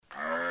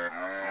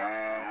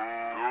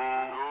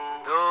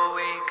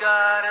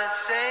gotta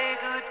say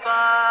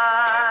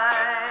goodbye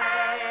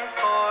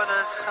for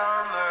the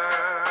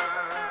summer.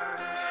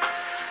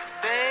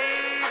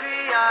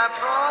 Baby, I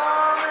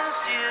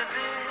promise you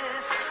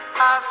this,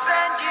 I'll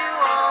send you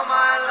all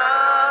my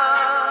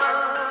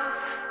love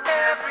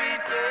every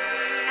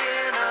day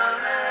in a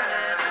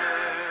letter,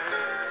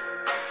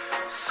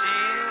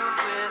 sealed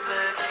with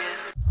a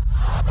kiss.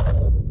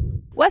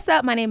 What's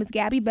up? My name is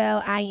Gabby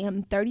Bell. I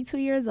am 32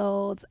 years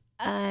old.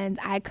 And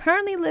I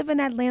currently live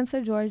in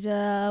Atlanta,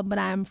 Georgia, but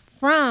I'm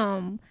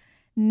from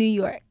New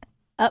York,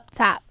 up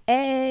top.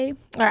 Hey.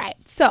 All right.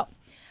 So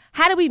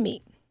how did we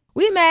meet?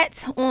 We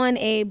met on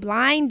a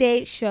blind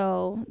date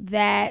show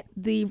that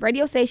the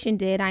radio station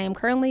did. I am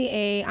currently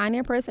a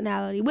on-air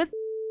personality with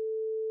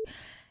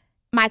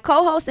my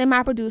co-host and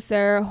my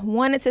producer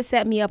wanted to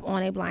set me up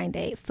on a blind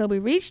date. So we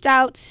reached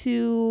out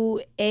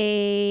to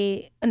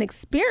an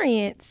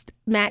experienced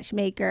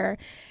matchmaker.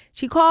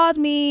 She called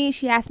me,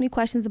 she asked me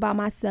questions about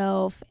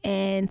myself,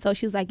 and so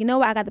she was like, you know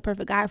what, I got the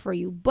perfect guy for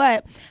you.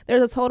 But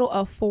there's a total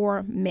of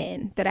 4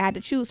 men that I had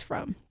to choose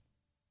from.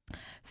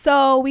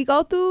 So we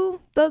go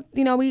through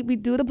we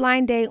do the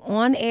blind date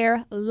on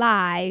air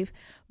live,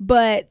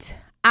 but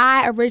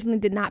I originally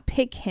did not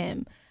pick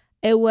him.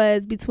 It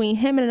was between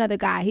him and another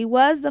guy. He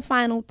was the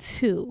final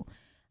 2.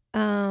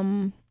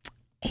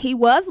 He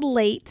was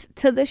late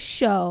to the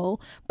show,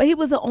 but he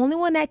was the only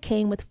one that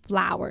came with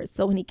flowers.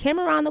 So when he came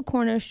around the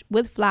corner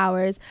with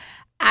flowers,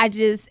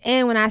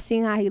 and when I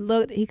seen how he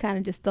looked, he kind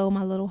of just stole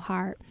my little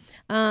heart.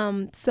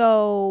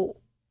 So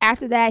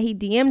after that, he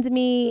DM'd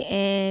me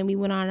and we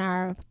went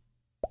on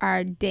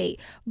our date.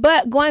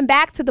 But going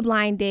back to the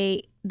blind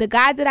date, the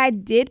guy that I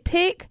did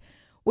pick,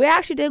 we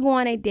actually did go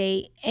on a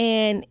date,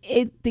 and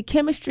the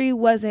chemistry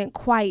wasn't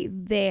quite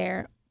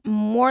there.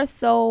 More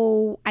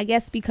so, I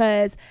guess,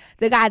 because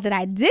the guy that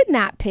I did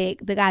not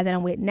pick, the guy that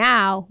I'm with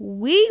now,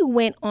 we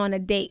went on a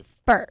date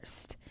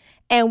first,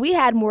 and we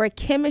had more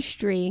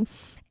chemistry.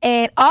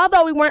 And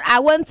although I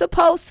wasn't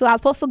supposed to, I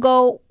was supposed to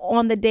go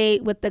on the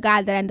date with the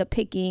guy that I ended up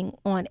picking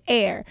on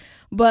air.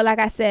 But like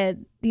I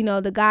said,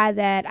 the guy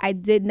that I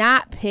did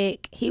not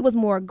pick, he was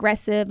more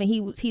aggressive, and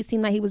he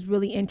seemed like he was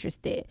really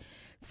interested.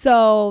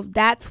 So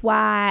that's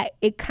why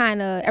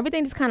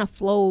everything just kind of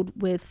flowed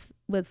with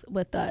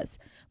us.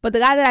 But the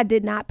guy that I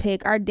did not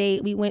pick, our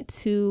date, we went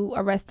to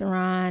a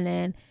restaurant,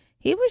 and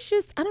he was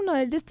just, I don't know,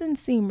 it just didn't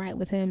seem right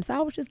with him. So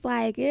I was just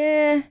like,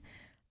 and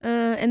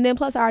then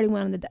plus I already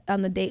went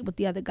on the date with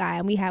the other guy,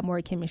 and we had more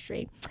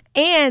chemistry.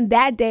 And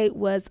that date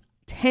was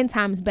 10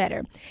 times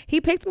better. He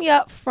picked me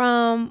up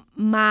from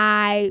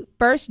my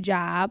first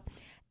job,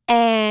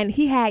 and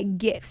he had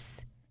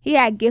gifts. He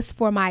had gifts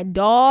for my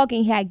dog,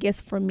 and he had gifts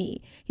for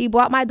me. He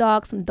bought my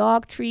dog some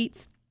dog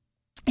treats.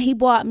 He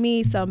bought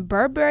me some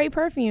Burberry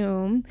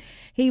perfume.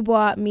 He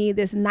bought me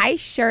this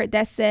nice shirt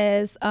that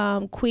says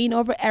Queen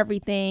Over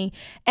Everything.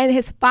 And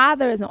his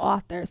father is an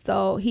author,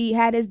 so he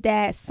had his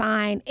dad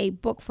sign a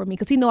book for me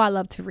because he know I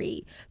love to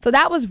read. So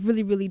that was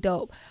really, really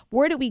dope.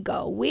 Where did we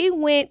go? We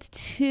went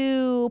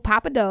to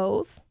Papa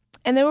Do's,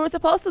 and then we were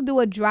supposed to do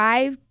a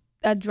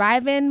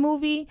drive-in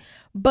movie,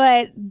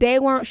 but they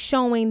weren't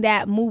showing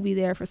that movie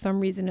there for some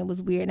reason. It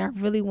was weird, and I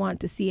really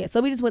wanted to see it.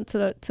 So we just went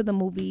to the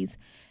movies,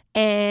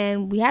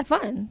 and we had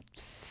fun.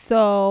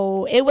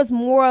 So it was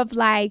more of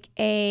like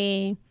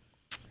it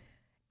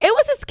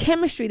was just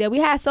chemistry there. We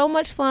had so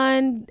much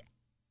fun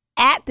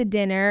at the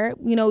dinner.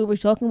 We were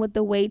joking with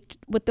the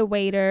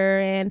waiter,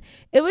 and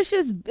it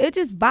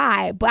just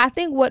vibe. But I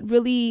think what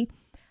really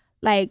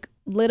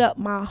lit up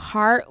my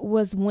heart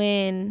was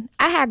when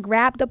I had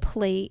grabbed a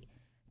plate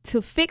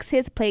to fix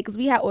his plate, because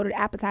we had ordered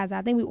appetizer.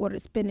 I think we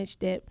ordered spinach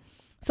dip.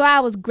 So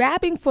I was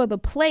grabbing for the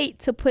plate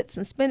to put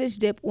some spinach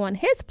dip on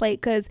his plate,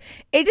 because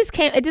it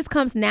just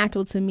comes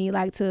natural to me,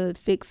 to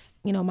fix,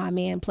 my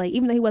man plate.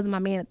 Even though he wasn't my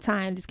man at the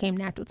time, it just came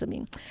natural to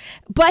me.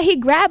 But he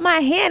grabbed my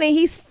hand and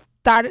he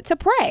started to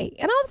pray.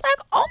 And I was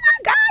like, oh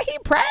my God, he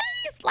prays?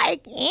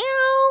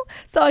 Ew.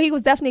 So he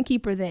was definitely a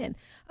keeper then.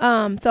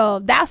 So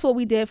that's what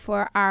we did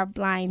for our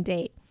blind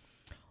date.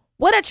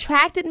 What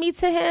attracted me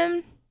to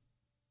him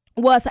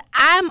was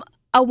I'm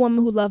a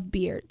woman who loves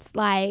beards.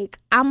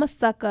 I'm a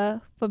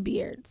sucker for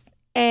beards.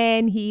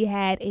 And he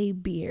had a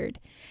beard.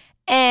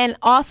 And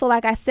also,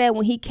 like I said,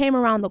 when he came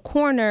around the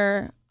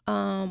corner,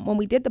 when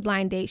we did the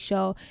blind date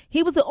show,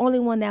 he was the only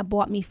one that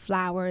bought me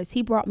flowers.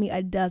 He brought me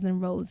a dozen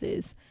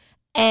roses.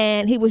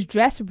 And he was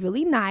dressed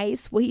really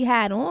nice. What he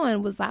had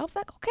on was, I was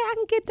like, okay, I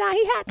can get down.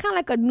 He had kind of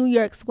like a New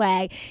York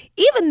swag,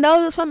 even though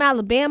he was from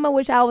Alabama,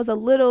 which I was a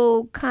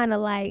little kind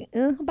of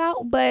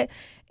about. But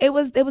it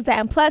was that.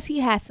 And plus, he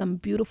had some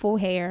beautiful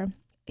hair.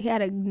 He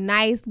had a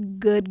nice,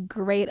 good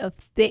grade of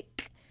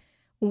thick,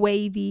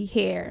 wavy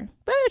hair.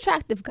 Very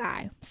attractive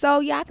guy. So,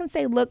 yeah, I can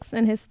say looks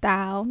and his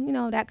style,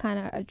 that kind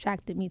of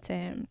attracted me to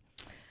him.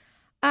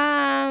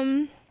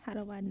 How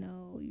do I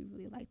know you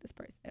really like this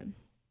person?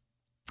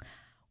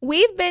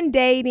 We've been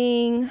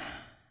dating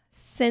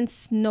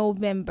since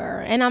November,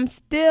 and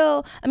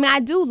I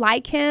do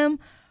like him,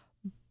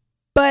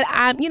 but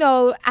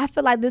I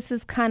feel like this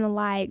is kind of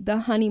like the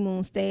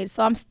honeymoon stage.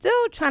 So I'm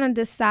still trying to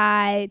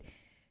decide,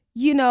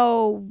 you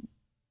know,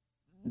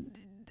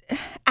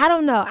 I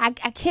don't know. I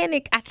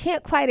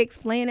can't quite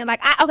explain it.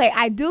 Like,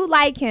 I do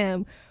like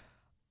him.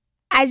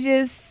 I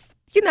just,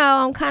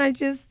 I'm kind of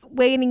just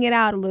waiting it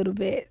out a little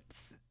bit.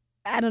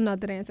 I don't know.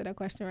 Did I answer that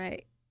question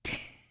right?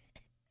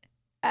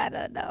 I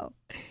don't know.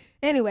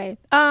 Anyway,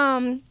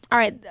 all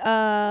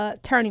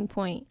right. Turning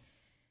point.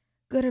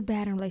 Good or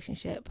bad in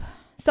relationship?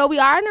 So we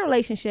are in a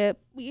relationship.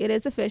 It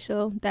is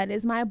official. That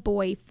is my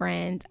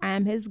boyfriend. I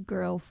am his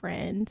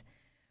girlfriend.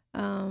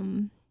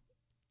 And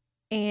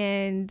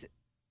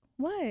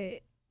what?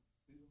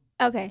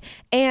 Okay.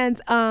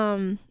 And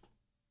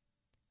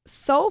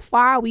so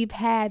far we've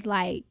had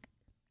like,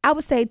 I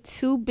would say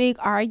 2 big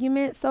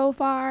arguments so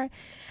far.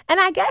 And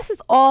I guess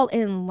it's all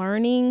in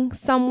learning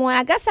someone.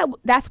 I guess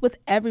that's with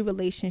every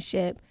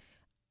relationship.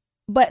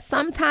 But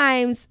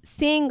sometimes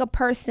seeing a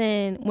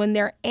person when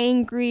they're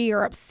angry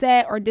or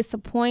upset or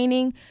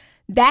disappointing,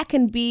 that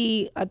can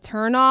be a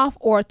turn off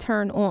or a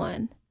turn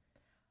on.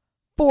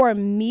 For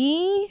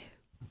me,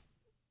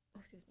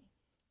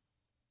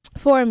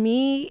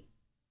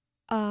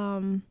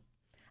 I'm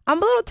a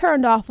little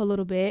turned off a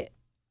little bit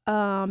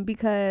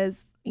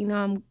because,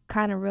 I'm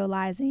kind of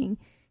realizing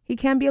he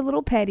can be a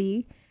little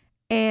petty.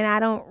 And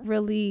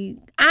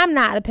I'm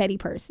not a petty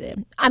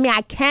person. I mean,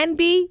 I can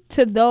be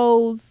to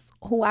those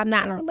who I'm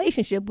not in a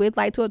relationship with,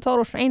 like to a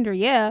total stranger,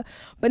 yeah,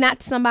 but not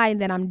to somebody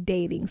that I'm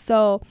dating.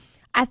 So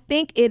I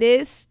think it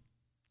is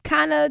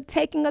kind of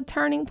taking a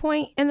turning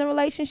point in the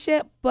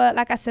relationship. But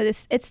like I said,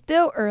 it's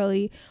still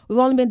early. We've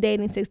only been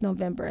dating since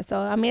November. So,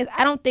 I mean,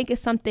 I don't think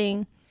it's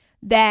something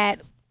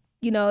that,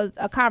 is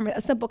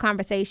a simple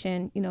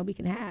conversation, we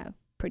can have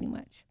pretty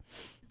much.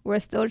 We're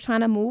still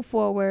trying to move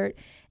forward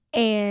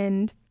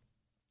and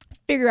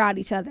figure out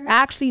each other. I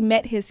actually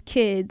met his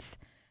kids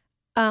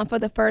for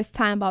the first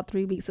time about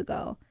 3 weeks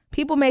ago.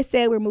 People may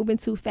say we're moving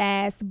too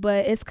fast,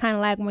 but it's kind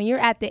of like when you're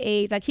at the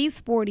age, like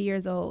he's 40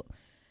 years old.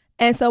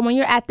 And so when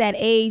you're at that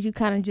age, you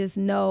kind of just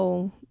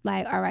know,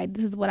 like, all right,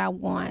 this is what I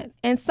want.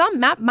 And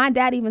my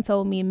dad even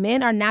told me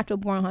men are natural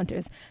born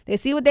hunters. They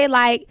see what they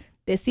like,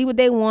 they see what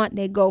they want,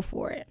 they go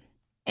for it.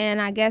 And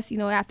I guess,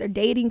 after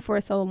dating for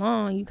so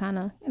long, you kind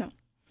of,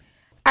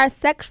 our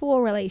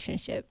sexual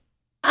relationship.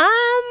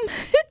 I'm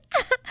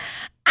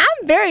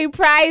very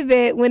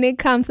private when it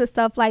comes to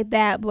stuff like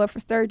that, but for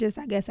Sturgis,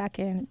 I guess I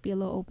can be a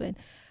little open.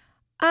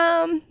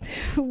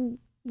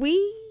 We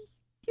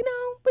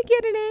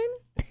get it in.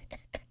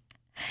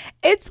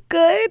 It's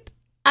good.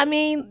 I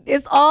mean,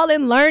 it's all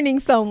in learning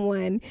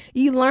someone.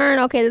 You learn,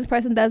 okay, this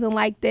person doesn't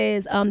like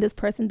this. This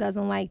person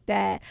doesn't like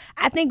that.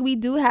 I think we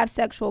do have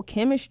sexual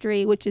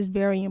chemistry, which is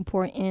very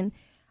important.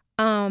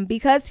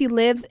 Because he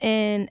lives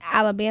in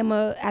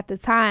Alabama at the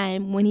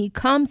time, when he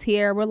comes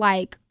here, we're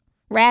like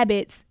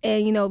rabbits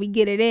and, we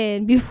get it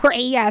in before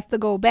he has to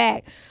go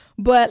back.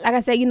 But like I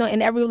said,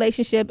 in every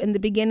relationship in the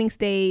beginning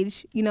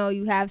stage,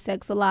 you have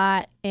sex a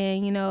lot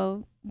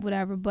and,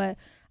 whatever. But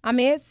I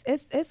mean,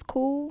 it's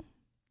cool.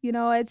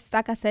 It's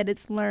like I said,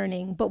 it's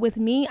learning. But with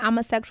me, I'm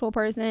a sexual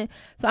person,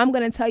 so I'm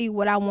gonna tell you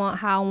what I want,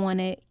 how I want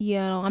it.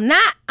 I'm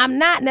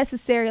not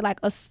necessarily like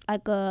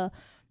a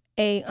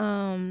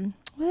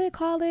what do they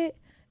call it?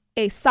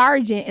 A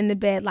sergeant in the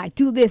bed, like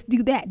do this,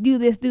 do that, do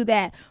this, do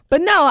that. But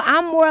no,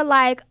 I'm more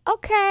like,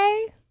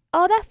 okay,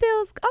 oh, that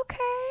feels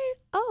okay.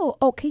 Oh,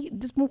 okay,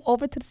 just move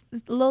over to this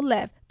little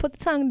left. Put the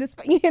tongue this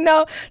way,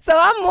 So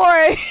I'm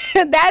more,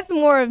 that's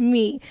more of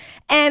me.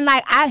 And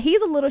like,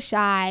 he's a little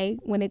shy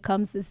when it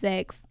comes to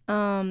sex.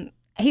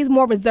 He's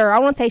more reserved. I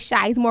won't say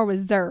shy. He's more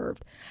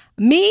reserved.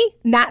 Me,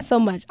 not so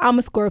much. I'm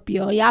a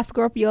Scorpio. Y'all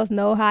Scorpios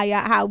know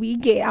how we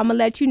get. I'm gonna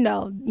let you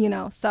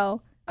know.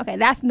 So okay,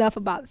 that's enough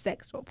about the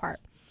sexual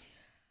part.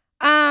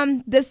 Our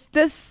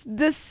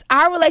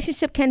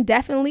relationship can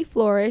definitely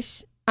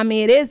flourish. I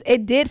mean,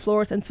 it did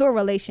flourish into a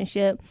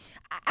relationship.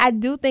 I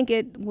do think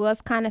it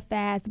was kind of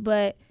fast,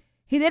 but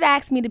he did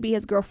ask me to be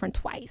his girlfriend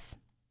twice.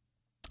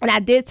 And I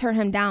did turn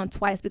him down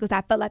twice because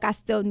I felt like I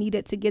still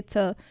needed to get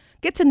to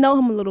know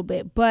him a little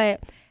bit.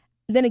 But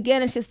then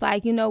again, it's just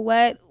like,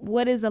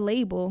 what is a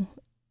label?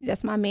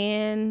 That's my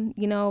man.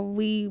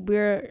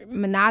 We're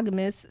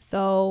monogamous.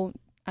 So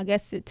I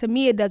guess to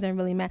me, it doesn't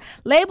really matter.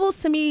 Labels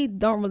to me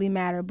don't really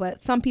matter,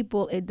 but some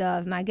people it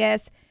does. And I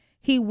guess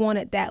he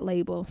wanted that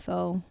label.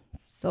 So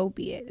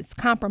be it. It's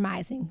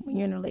compromising when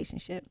you're in a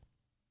relationship.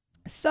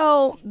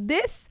 So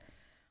this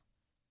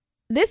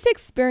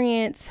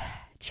experience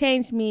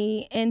changed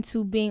me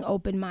into being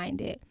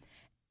open-minded.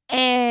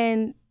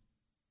 And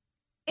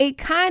it's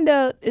kind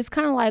of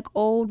like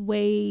old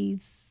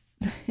ways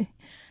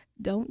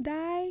don't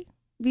die.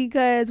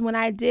 Because when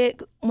I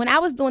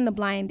was doing the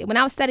blind date, when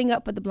I was setting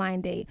up for the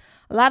blind date,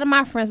 a lot of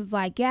my friends was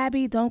like,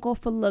 Gabby, don't go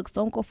for looks.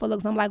 Don't go for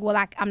looks. I'm like, well,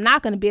 I'm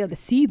not going to be able to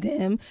see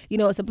them.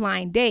 It's a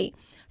blind date.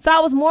 So I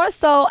was more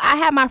so, I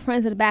had my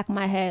friends in the back of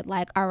my head,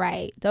 like, all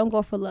right, don't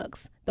go for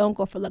looks. Don't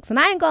go for looks. And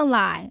I ain't going to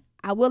lie.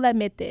 I will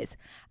admit this.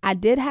 I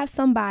did have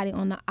somebody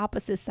on the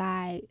opposite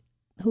side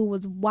who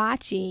was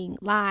watching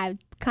live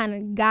kind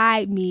of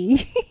guide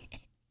me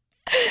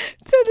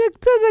to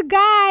the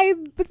guy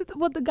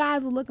what the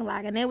guys were looking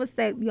like, and they would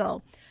say,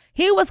 "Yo,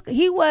 he was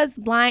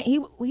blind. He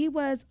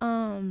was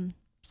what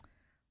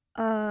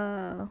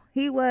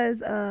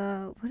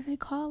do they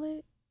call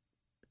it?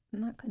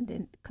 Not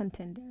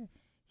contender.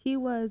 He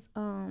was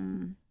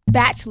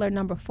bachelor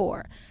number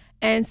 4."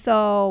 And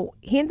so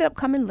he ended up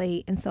coming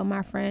late. And so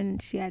my friend,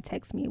 she had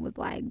texted me, was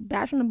like,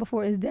 bachelor number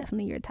 4 is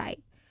definitely your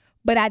type.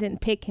 But I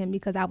didn't pick him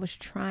because I was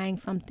trying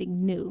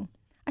something new.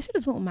 I should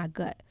have went with my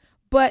gut.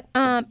 But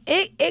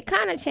it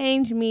kind of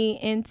changed me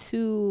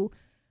into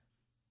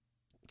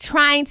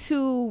trying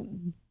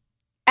to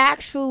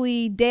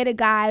actually date a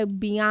guy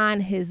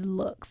beyond his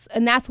looks.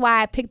 And that's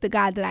why I picked the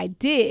guy that I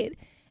did.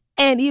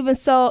 And even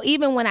so,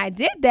 even when I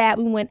did that,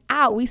 we went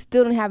out, we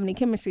still didn't have any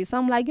chemistry. So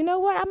I'm like, you know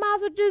what? I might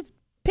as well just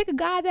pick a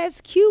guy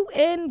that's cute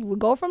and we'll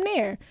go from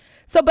there.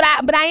 So, but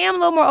I am a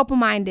little more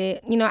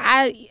open-minded. You know,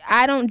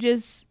 I don't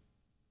just,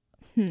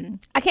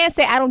 I can't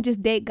say I don't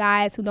just date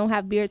guys who don't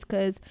have beards,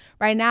 because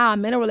right now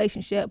I'm in a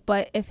relationship.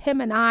 But if him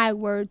and I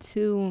were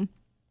to,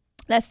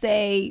 let's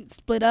say,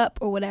 split up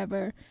or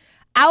whatever,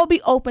 I would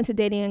be open to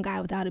dating a guy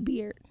without a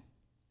beard,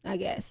 I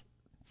guess.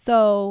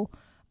 So,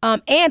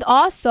 and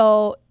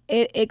also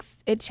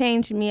it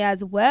changed me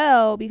as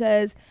well,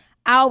 because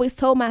I always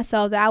told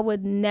myself that I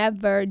would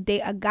never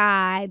date a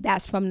guy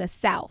that's from the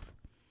South,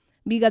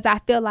 because I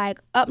feel like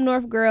up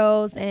north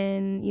girls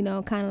and, you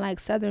know, kind of like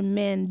Southern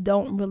men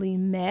don't really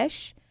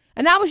mesh.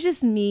 And that was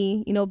just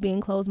me, you know,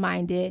 being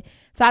closed-minded.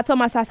 So I told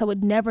myself I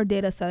would never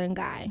date a Southern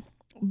guy.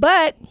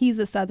 But he's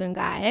a Southern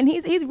guy, and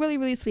he's a really,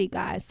 really sweet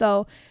guy.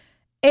 So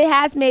it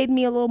has made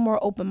me a little more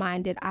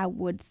open-minded, I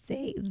would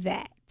say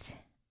that.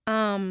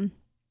 I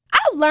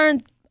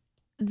learned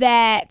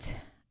that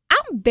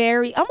I'm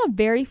a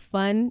very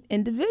fun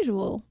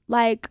individual.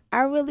 Like,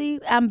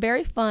 I'm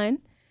very fun.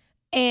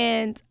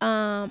 And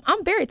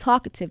I'm very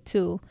talkative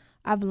too,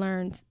 I've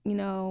learned, you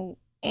know,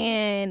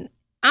 and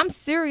I'm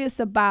serious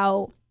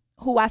about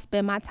who I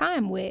spend my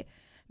time with,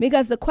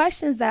 because the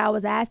questions that I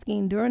was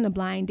asking during the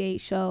blind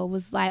date show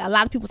was like, a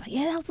lot of people was like,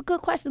 yeah, that was a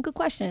good question.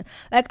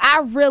 Like,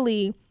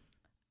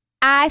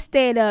 I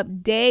stayed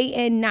up day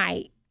and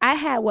night. I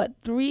had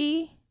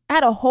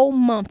a whole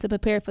month to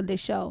prepare for this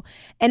show.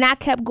 And I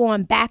kept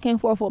going back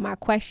and forth with my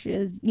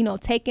questions, you know,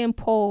 taking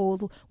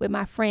polls with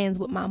my friends,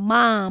 with my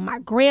mom, my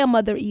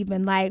grandmother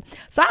even. Like,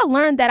 so I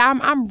learned that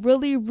I'm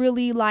really,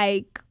 really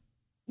like,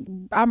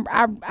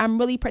 I'm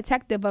really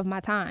protective of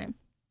my time.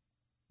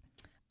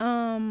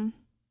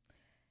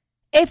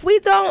 If we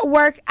don't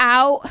work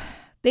out,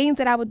 things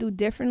that I would do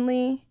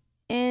differently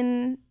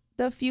in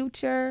the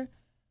future,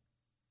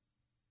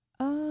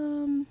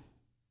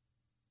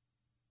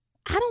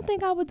 I don't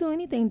think I would do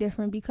anything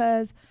different,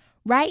 because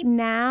right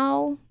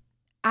now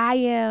I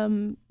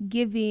don't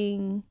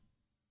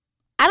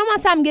want to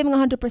say I'm giving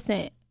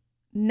 100%.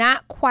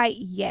 Not quite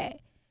yet.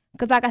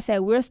 Because like I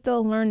said, we're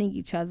still learning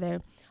each other.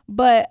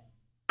 But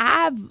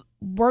I've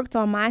worked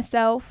on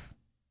myself,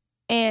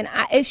 and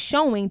it's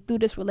showing through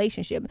this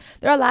relationship.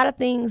 There are a lot of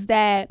things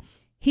that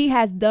he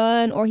has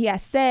done or he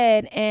has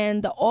said,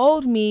 and the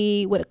old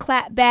me would have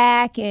clapped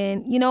back,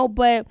 and, you know,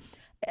 but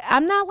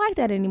I'm not like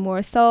that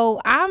anymore. So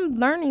I'm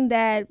learning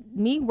that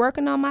me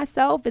working on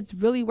myself, it's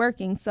really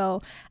working.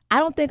 So I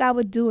don't think I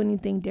would do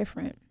anything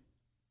different.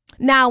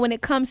 Now, when it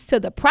comes to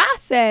the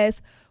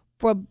process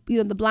for, you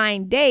know, the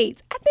blind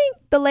dates, I think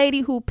the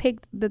lady who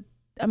picked it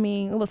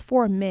was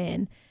 4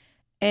 men.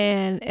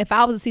 And if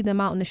I was to see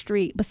them out in the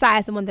street,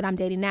 besides the one that I'm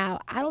dating now,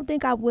 I don't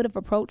think I would have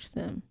approached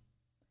them.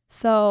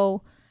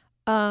 So,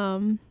 yeah,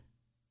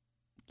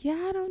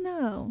 I don't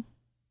know.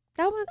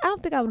 I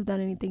don't think I would have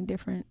done anything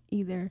different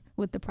either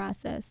with the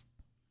process.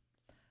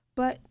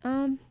 But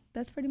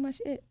that's pretty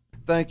much it.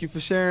 Thank you for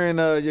sharing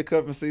your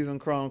cuffing season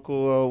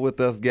chronicle with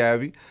us,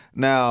 Gabby.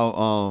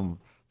 Now,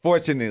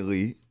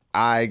 fortunately,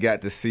 I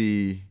got to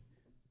see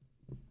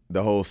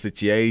the whole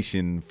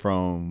situation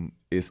from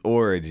its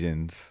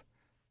origins.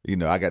 You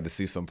know, I got to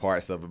see some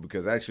parts of it,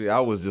 because actually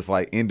I was just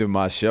like ending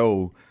my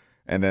show.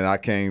 And then I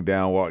came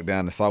down, walked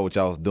down, and saw what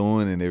y'all was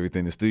doing and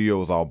everything. The studio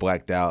was all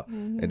blacked out.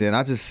 Mm-hmm. And then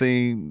I just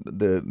seen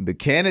the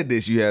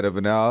candidates you had up,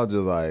 and I was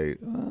just like,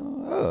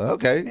 oh,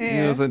 okay. Yeah. You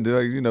know what I'm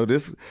saying? You know,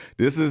 this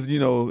is, you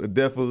know,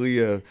 definitely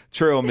a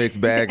trail mix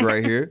bag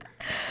right here.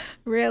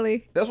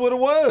 Really? That's what it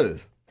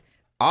was.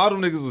 All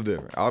them niggas was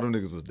different.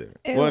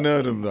 One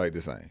of them like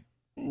the same.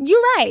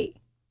 You're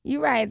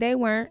right. They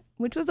weren't,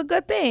 which was a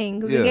good thing,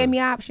 because it gave me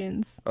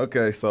options.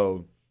 Okay,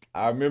 so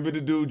I remember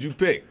the dude you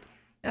picked.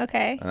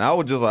 Okay. And I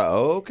was just like,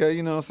 oh, okay,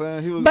 you know what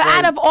I'm saying? He was. But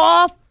out of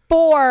all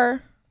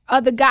 4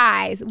 of the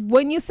guys,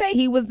 wouldn't you say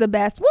he was the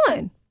best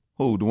one?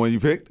 Who, the one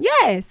you picked?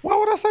 Yes. Why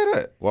would I say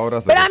that?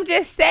 But I'm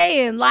just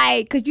saying,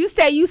 like, because you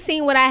said you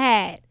seen what I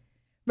had,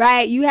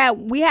 right?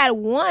 We had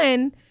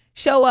one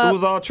show up. It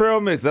was all trail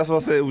mix. That's what I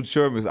said. It was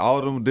trail mix. All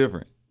of them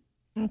different.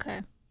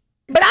 Okay.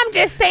 But I'm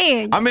just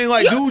saying. I mean,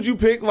 like, dude you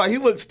picked, like, he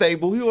looked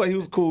stable. He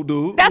was a cool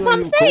dude. That's what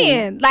I'm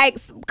saying. Cool. Like,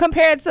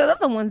 compared to the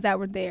other ones that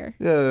were there.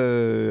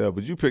 Yeah.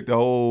 But you picked the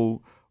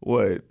whole,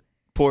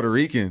 Puerto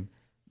Rican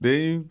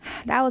Did you?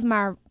 That was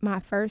my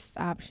first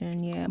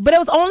option, yeah. But it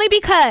was only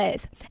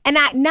because, and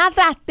now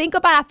that I think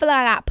about it, I feel like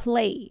I got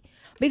played.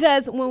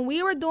 Because when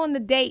we were doing the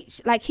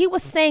date, like he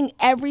was saying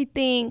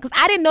everything, because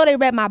I didn't know they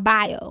read my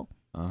bio.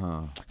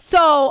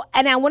 So,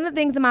 and then one of the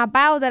things in my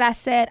bio that I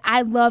said,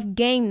 I love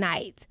game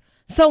nights.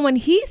 So when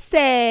he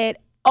said,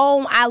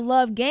 oh, I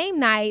love game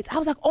nights, I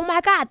was like, oh my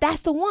God,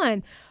 that's the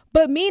one.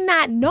 But me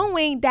not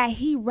knowing that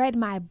he read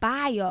my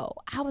bio,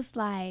 I was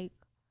like,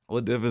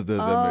 what difference does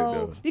that make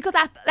though? Because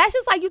that's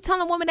just like you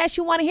telling a woman that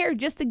you want to hear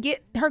just to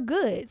get her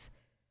goods.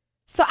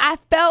 So I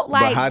felt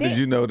like. But how did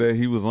you know that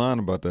he was lying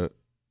about that?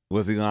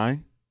 Was he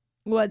lying?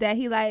 Well, that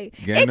he like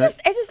Game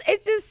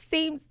it just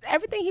seems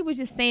everything he was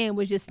just saying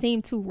was just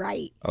seemed too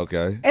right.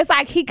 Okay. It's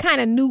like he kind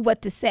of knew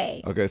what to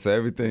say. Okay, so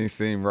everything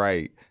seemed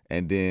right,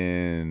 and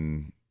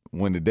then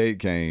when the date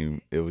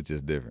came, it was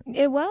just different.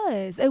 It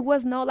was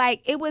no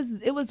like it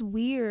was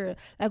weird.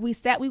 Like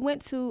we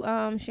went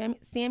to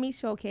Sammy's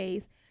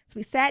showcase. So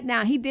we sat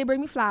down. He did bring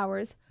me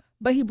flowers,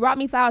 but he brought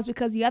me flowers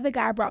because the other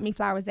guy brought me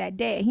flowers that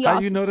day. And How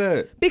you know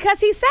that?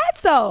 Because he said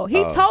so.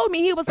 He told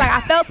me, he was like,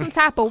 I felt some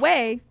type of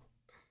way.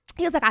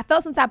 He was like, I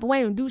felt some type of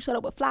way when dude showed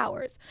up with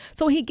flowers.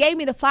 So when he gave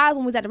me the flowers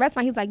when we was at the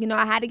restaurant, he's like,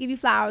 I had to give you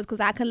flowers because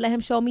I couldn't let him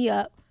show me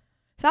up.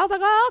 So I was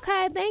like, oh,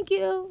 okay, thank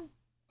you.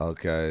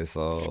 Okay,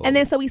 so. And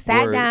then so we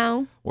sat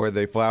down. Were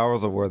they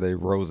flowers or were they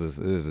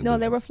roses? No,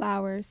 they were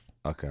flowers.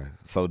 Okay,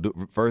 so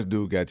first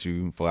dude got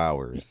you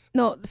flowers.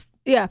 No,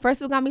 yeah,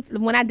 first dude got me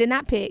when I did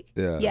not pick.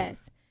 Yeah.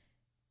 Yes.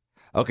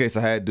 Okay, so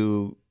had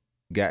dude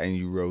gotten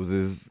you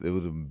roses, it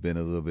would have been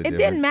a little bit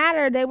different. It didn't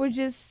matter. They were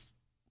just.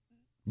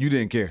 You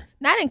didn't care.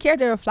 I didn't care if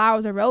they were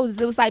flowers or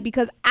roses. It was like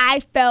because I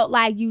felt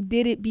like you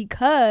did it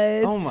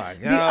because oh my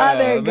God. the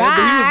other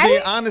guy. But he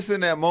was being honest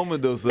in that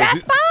moment though. So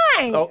that's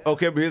fine.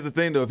 Okay, but here's the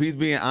thing though. If he's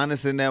being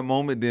honest in that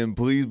moment, then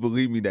please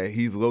believe me that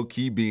he's low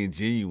key being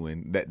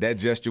genuine. That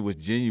gesture was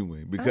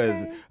genuine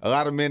because a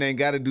lot of men ain't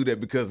got to do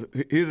that. Because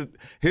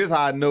here's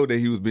how I know that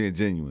he was being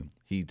genuine.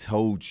 He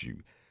told you.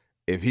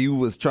 If he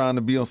was trying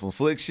to be on some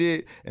slick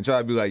shit and try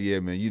to be like, yeah,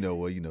 man,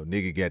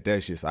 nigga got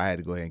that shit, so I had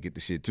to go ahead and get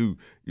the shit too.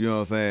 You know what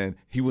I'm saying?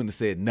 He wouldn't have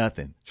said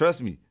nothing.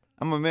 Trust me.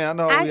 I'm a man. I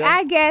know.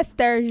 I guess,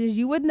 Sturgis,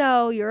 you would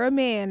know you're a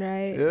man,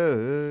 right?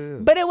 Yeah.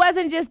 But it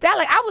wasn't just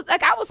that.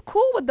 I was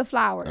cool with the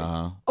flowers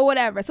or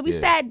whatever. So we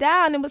sat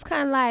down and it was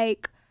kind of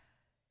like,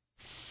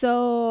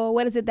 so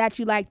what is it that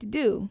you like to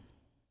do?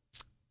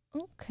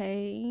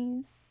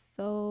 Okay,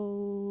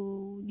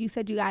 so you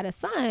said you got a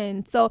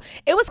son. So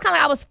it was kind of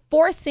like I was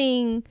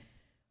forcing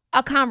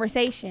a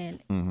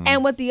conversation.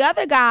 And with the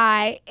other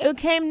guy, it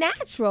came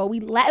natural.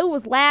 It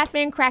was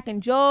laughing,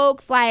 cracking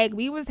jokes, like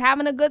we was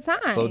having a good time.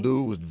 So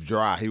dude was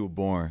dry. He was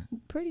boring.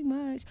 Pretty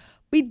much.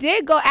 We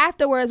did go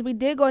afterwards. We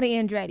did go to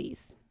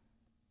Andretti's.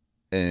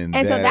 And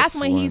so that's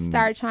when he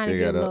started trying to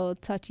get a little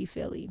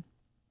touchy-feely.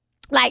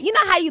 Like, you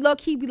know how you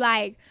low-key be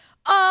like,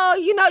 oh,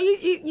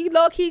 you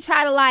low-key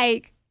try to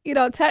like,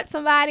 touch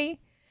somebody?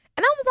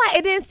 And I was like,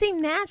 it didn't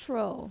seem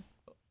natural.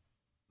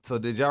 So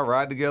did y'all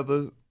ride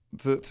together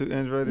to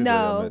Andretti's?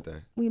 No,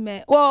 we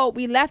met. Well,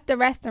 we left the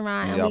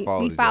restaurant and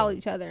we followed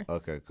each other.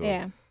 Okay, cool.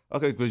 Yeah.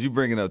 Okay, because you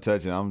bringing up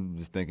touching, I'm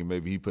just thinking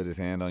maybe he put his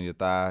hand on your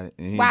thigh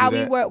and he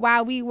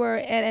while we were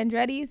at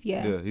Andretti's.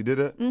 Yeah. Yeah, he did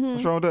that.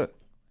 What's wrong with that?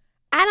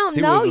 I don't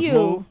know you.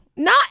 Smooth?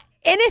 Not,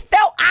 and it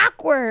felt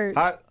awkward.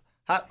 Was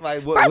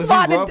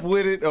he rough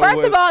with it?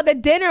 First of all, the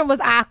dinner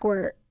was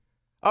awkward.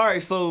 All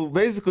right, so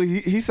basically,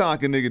 he sounded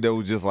like a nigga that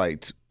was just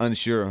like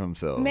unsure of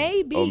himself,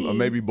 maybe, or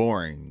maybe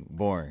boring.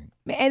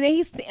 And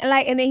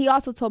then he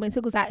also told me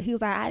too, cause he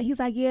was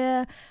like,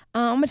 yeah,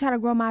 I'm gonna try to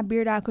grow my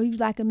beard out, cause you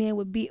like a man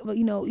with beard,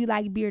 you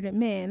like bearded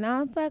men. And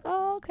I was like,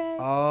 oh, okay.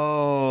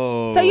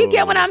 Oh. So you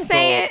get what I'm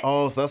saying?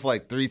 So that's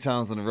like 3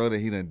 times in a row that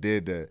he done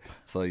did that.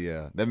 So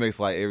yeah, that makes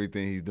like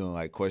everything he's doing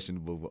like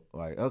questionable.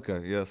 Like,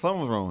 okay, yeah,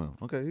 something was wrong with him.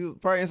 Okay, he was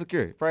probably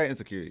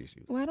insecurity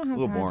issues. Well, I don't have a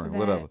little time boring, for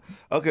that. whatever.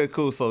 Okay,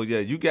 cool. So yeah,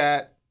 you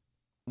got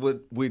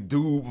with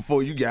dude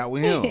before you got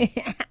with him.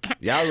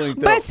 Y'all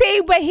linked up.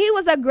 But he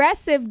was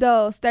aggressive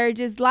though,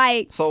 Sturgis.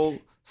 Like so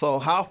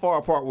how far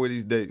apart were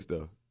these dates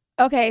though?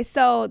 Okay,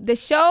 so the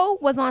show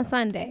was on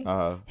Sunday.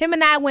 Him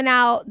and I went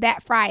out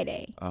that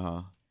Friday.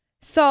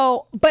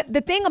 So, but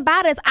the thing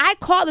about it is, I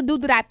called the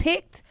dude that I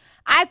picked.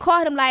 I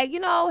called him like,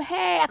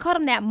 hey. I called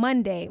him that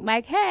Monday,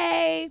 like,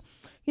 hey,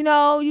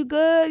 you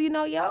good?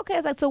 Yeah, okay.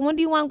 It's like, so when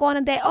do you want to go on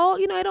a date? Oh,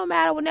 it don't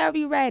matter. Whenever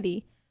you're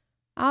ready.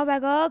 I was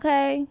like, oh,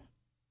 okay.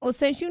 Well,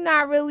 since you're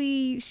not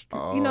really, so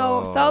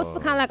it's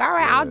kind of like, all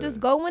right, I'll just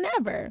go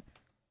whenever.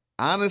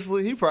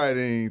 Honestly, he probably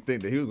didn't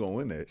think that he was going to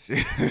win that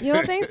shit. You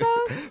don't think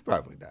so?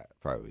 Probably not.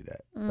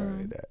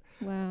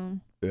 Wow.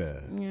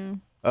 Yeah.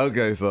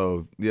 Okay,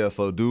 so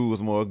dude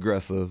was more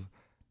aggressive.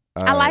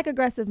 I like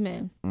aggressive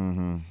men.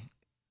 Mm-hmm.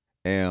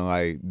 And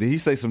like, did he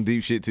say some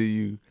deep shit to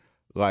you?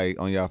 Like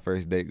on y'all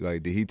first date,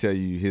 like did he tell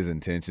you his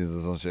intentions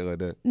or some shit like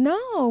that?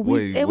 No,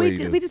 we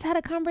just had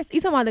a conversation.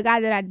 You talking about the guy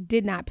that I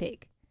did not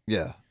pick?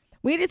 Yeah.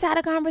 We just had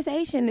a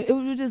conversation. It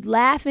was just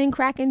laughing,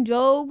 cracking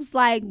jokes.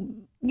 Like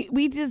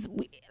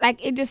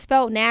it just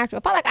felt natural.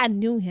 I felt like I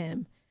knew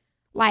him.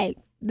 Like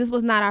this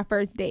was not our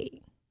first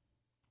date.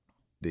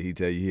 Did he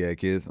tell you he had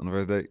kids on the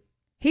first date?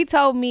 He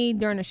told me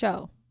during the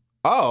show.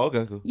 Oh,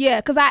 okay, cool. Yeah,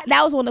 because that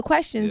was one of the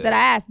questions that I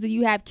asked. Do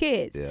you have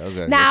kids? Yeah,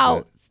 okay.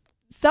 Now,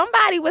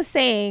 somebody was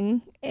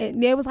saying,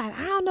 and they was like,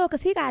 I don't know,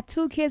 because he got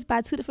 2 kids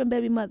by 2 different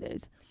baby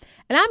mothers.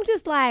 And I'm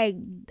just like,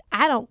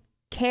 I don't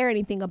care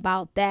anything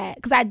about that.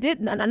 Because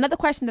another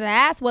question that I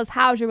asked was,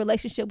 how's your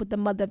relationship with the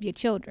mother of your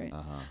children?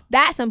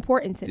 That's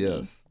important to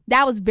me.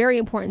 That was very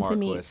important to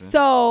me. Question.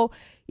 So,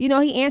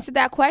 he answered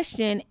that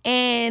question,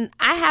 and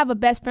I have a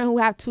best friend who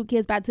have 2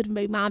 kids by 2 different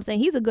baby moms, and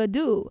he's a good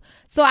dude.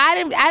 So I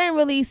didn't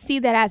really see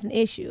that as an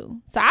issue.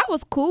 So I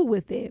was cool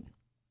with it.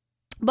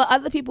 But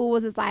other people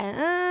was just like,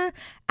 I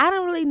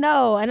don't really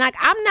know. And like,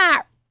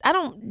 I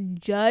don't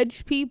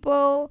judge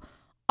people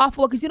off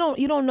of, because you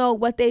don't know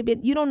what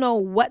you don't know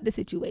what the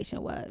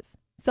situation was.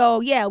 So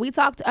yeah, we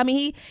talked. I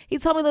mean, he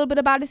told me a little bit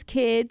about his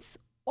kids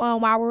when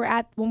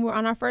we were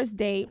on our first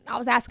date. I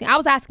was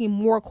asking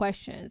more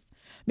questions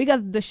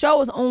because the show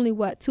was only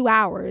 2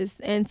 hours,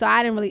 and so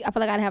I feel like I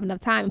didn't have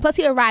enough time. And plus,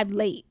 he arrived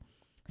late,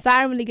 so I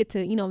didn't really get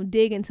to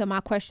dig into my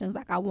questions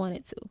like I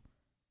wanted to.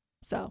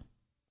 So,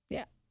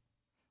 yeah.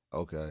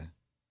 Okay,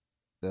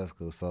 that's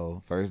cool.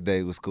 So first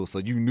date was cool. So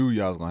you knew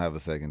y'all was gonna have a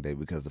second date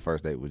because the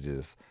first date was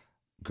just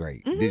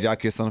great. Mm-hmm. Did y'all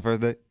kiss on the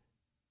first date?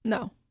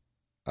 No.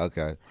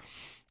 Okay.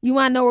 You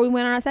want to know where we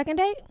went on our second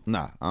date?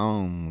 Nah, I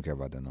don't care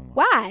about that no more.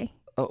 Why?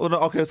 Oh, no,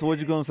 okay, so where'd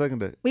you go on second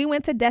date? We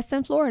went to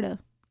Destin, Florida.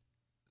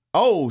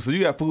 Oh, so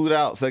you got food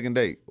out second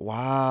date.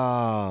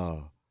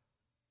 Wow.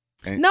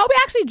 And, No, we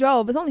actually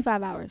drove. It's only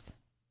 5 hours.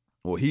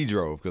 well, he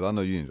drove because I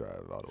know you didn't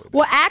drive all the way.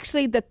 Well,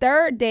 actually, the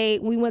third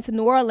date, we went to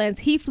New Orleans.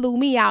 He flew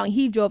me out and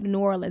he drove to New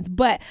Orleans.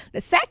 But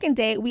the second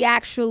date, we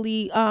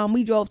actually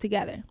we drove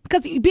together.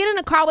 Because being in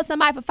a car with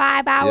somebody for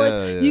 5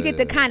 hours, you get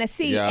to kind of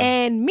see. Yeah.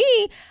 And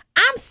me,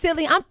 I'm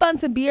silly. I'm fun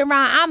to be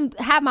around.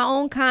 Have my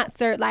own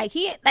concert. Like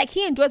he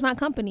enjoys my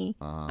company.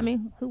 I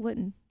mean, who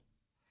wouldn't?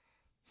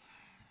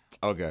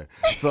 Okay,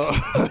 so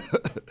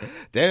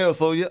damn.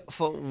 So yeah,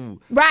 so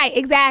Right,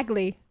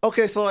 exactly.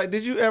 okay. So like,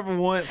 did you ever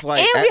once like?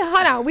 And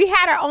hold on, we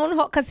had our own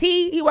because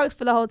he works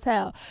for the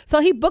hotel, so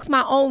he booked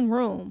my own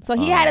room. So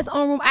he had his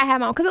own room, I had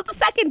my own, because it's the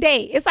second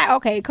date. It's like,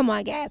 okay, come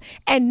on, Gab.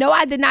 And no,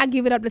 I did not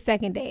give it up the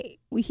second date.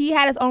 He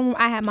had his own room,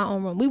 I had my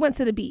own room. We went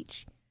to the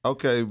beach.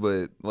 Okay,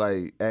 but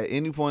like at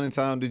any point in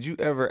time, did you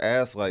ever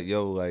ask like,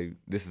 yo, like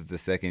this is the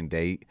second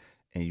date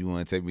and you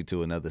want to take me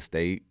to another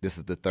state? This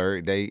is the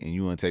third date and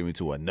you want to take me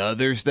to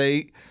another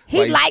state?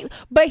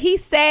 But he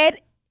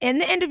said in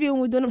the interview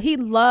when we were doing it, he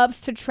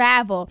loves to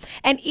travel.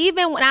 And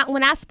even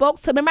when I spoke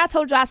to, remember I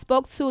told you I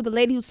spoke to the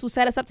lady who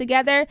set us up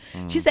together?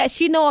 She said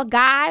she know a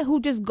guy who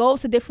just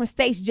goes to different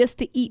states just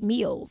to eat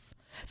meals.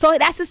 So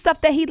that's the stuff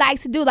that he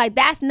likes to do. Like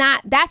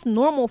that's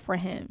normal for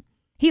him.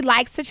 He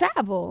likes to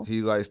travel.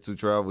 He likes to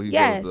travel. He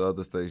Yes. goes to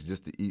other states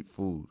just to eat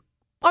food.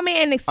 I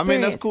mean, an experience. I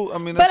mean, that's cool. I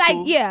mean, but that's like,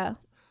 cool. yeah,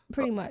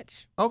 pretty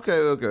much.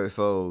 Okay.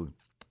 So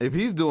if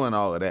he's doing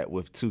all of that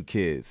with 2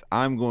 kids,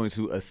 I'm going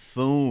to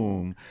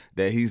assume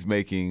that he's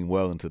making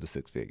well into the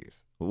 6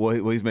 figures. Well,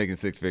 he's making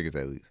 6 figures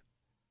at least.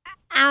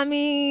 I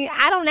mean,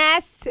 I don't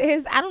ask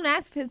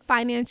his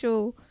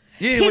financial.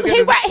 Yeah,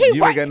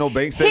 You ain't got no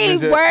bank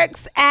statements He yet?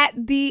 works at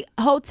the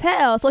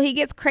hotel, so he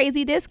gets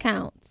crazy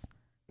discounts.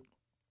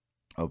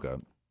 Okay,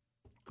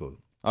 cool.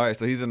 All right,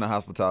 so he's in the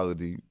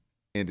hospitality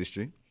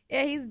industry.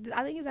 Yeah,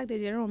 I think he's like the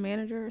general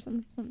manager or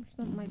something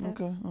like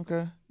that.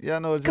 Okay. Yeah, I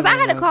know. Because I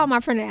had to call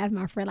my friend and ask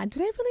my friend, like, do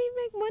they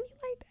really make money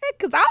like that?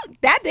 Because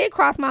that did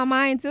cross my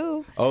mind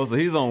too. Oh, so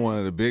he's on one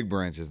of the big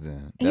branches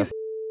then.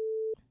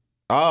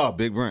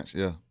 Big branch,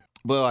 yeah.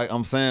 But like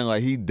I'm saying,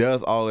 like he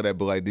does all of that.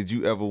 But like, did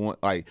you ever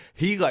want, like,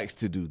 he likes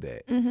to do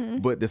that. Mm-hmm.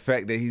 But the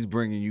fact that he's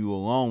bringing you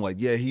along, like,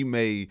 yeah, he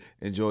may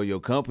enjoy your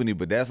company,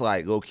 but that's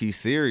like low key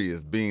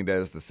serious, being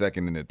that it's the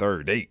second and the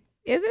third date.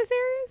 Is it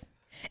serious?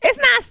 It's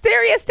not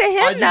serious to Are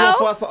him you though.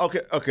 gonna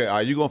fly okay.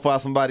 Are you gonna fly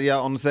somebody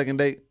out on the second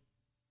date?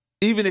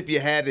 Even if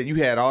you had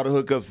all the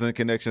hookups and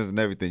connections and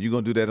everything, you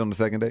gonna do that on the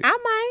second date? I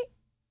might.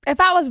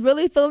 If I was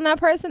really feeling that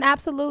person,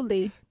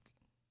 absolutely.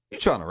 You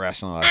trying to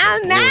rationalize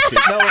I'm that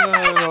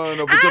bullshit.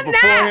 No. Because I'm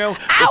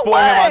before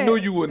him, I would. knew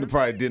you wouldn't have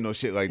probably did no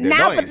shit like that.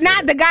 Don't even say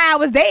Not that. the guy I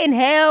was dating.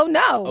 Hell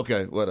no.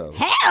 Okay, whatever.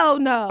 Hell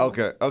no.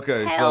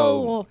 Okay.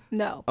 Hell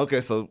no.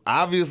 So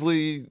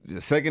obviously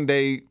the second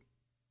date,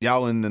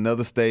 y'all in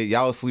another state,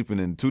 y'all sleeping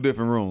in 2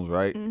 different rooms,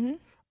 right? Mm-hmm.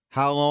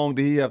 How long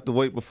did he have to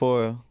wait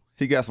before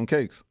he got some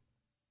cakes?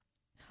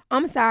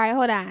 I'm sorry.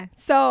 Hold on.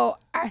 So,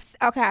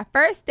 our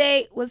first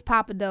date was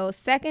Papados.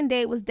 Second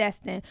date was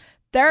Destin.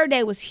 Third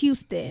date was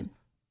Houston.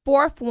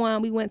 Fourth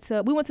one, we went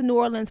to New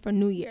Orleans for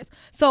New Year's.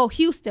 So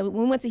Houston,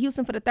 when we went to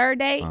Houston for the third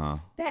date,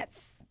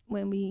 that's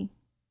when we,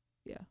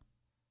 yeah.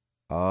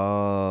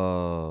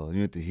 Oh, you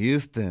went to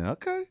Houston.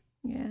 Okay.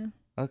 Yeah.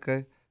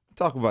 Okay.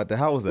 Talk about that.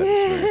 How was that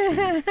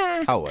experience for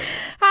you? How was it?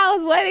 How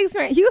was what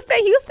experience?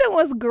 Houston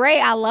was great.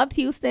 I loved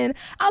Houston.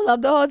 I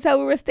loved the hotel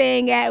we were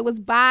staying at. It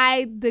was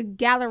by the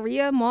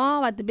Galleria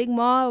Mall, like the big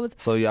mall. It was.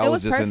 So y'all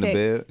was just perfect. in the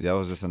bed? Y'all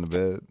was just in the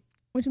bed?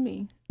 What you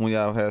mean? When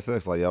y'all had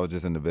sex, like y'all was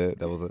just in the bed?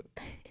 That was it?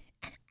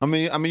 I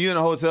mean, you're in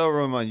a hotel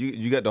room.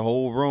 You got the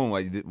whole room.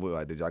 Like, did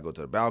y'all go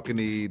to the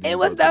balcony? Did It you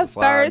was go to the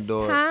sliding first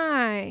door?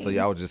 time. So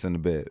y'all was just in the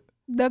bed.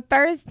 The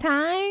first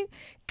time,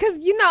 cause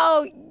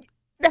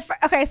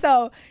okay,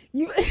 so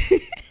you.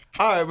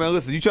 All right, man.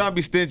 Listen, you trying to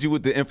be stingy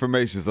with the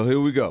information, so here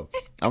we go.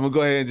 I'm gonna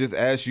go ahead and just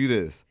ask you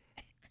this,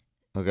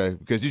 okay?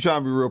 Because you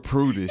trying to be real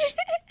prudish,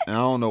 and I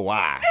don't know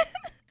why.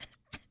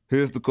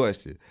 Here's the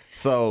question.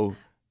 So,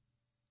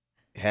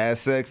 had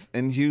sex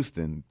in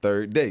Houston,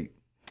 third date.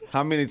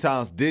 How many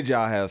times did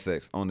y'all have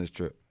sex on this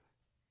trip?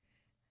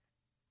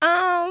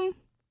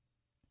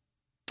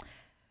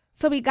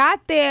 So we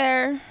got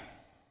there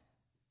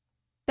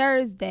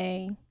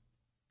Thursday,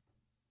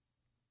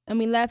 and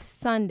we left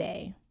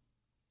Sunday.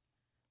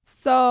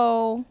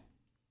 So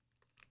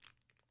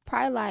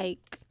probably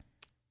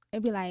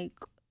it'd be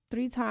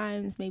 3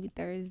 times, maybe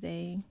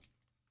Thursday,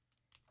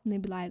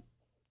 maybe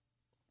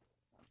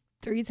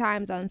 3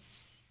 times on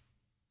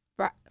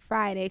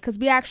Friday, because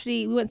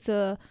we went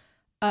to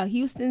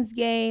Houston's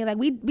game. Like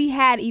we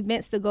had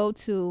events to go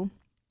to,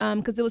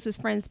 because it was his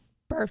friend's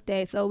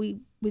birthday, so we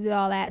did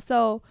all that.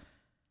 So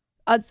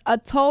a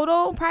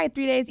total probably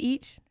 3 days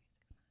each.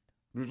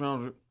 3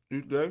 times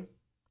each day?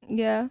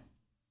 Yeah.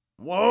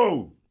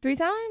 Whoa! 3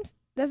 times?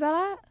 That's a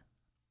lot?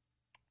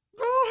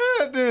 Go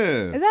ahead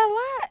then. Is that a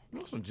lot?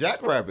 That's some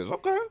jackrabbits.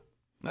 Okay.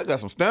 I got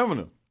some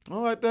stamina. I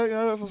like that.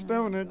 Yeah, I got some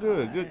stamina.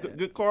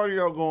 Good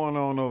cardio going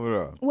on over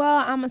there.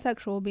 Well, I'm a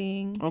sexual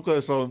being.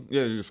 Okay, so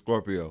yeah, you're a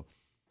Scorpio.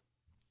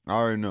 I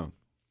already know.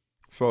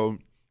 So,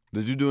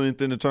 did you do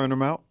anything to turn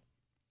them out?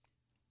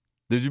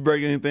 Did you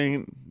break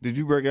anything? Did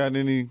you break out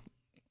any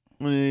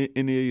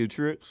of your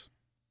tricks?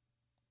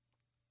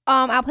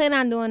 I plan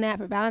on doing that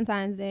for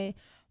Valentine's Day,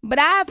 but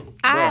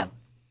Right.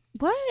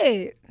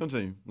 what?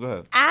 Continue. Go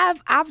ahead.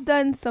 I've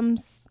done some.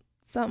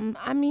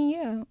 I mean,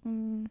 yeah.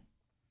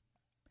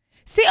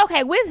 See,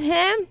 okay, with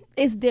him,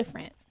 it's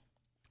different.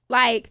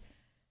 Like,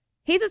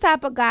 he's the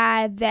type of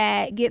guy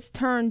that gets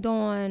turned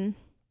on.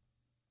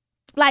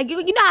 Like,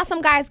 you know how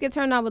some guys get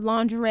turned on with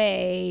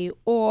lingerie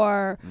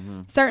or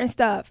certain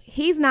stuff.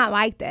 He's not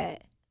like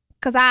that.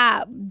 Because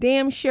I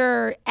damn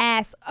sure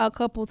asked a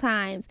couple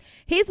times.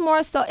 He's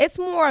more so, it's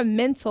more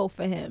mental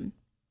for him.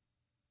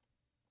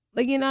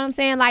 Like, you know what I'm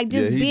saying? Like,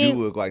 just he being.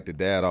 do look like the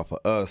dad off of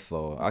Us,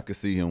 so I could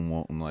see him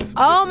wanting like some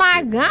Oh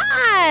different my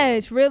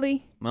shit. gosh,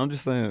 really? No, I'm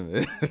just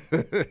saying.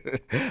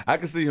 I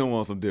can see him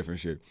want some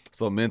different shit.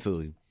 So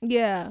mentally.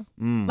 Yeah.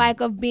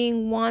 Like, of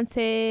being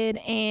wanted,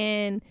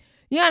 and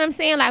you know what I'm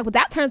saying? Like, but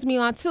that turns me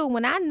on too.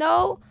 When I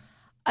know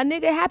a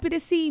nigga happy to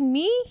see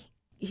me,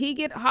 he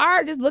get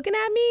hard just looking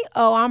at me.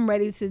 Oh, I'm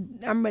ready to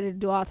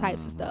do all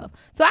types of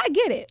stuff. So I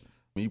get it.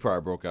 You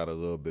probably broke out a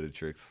little bit of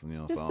tricks,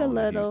 Just so a on the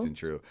little. Houston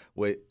trip.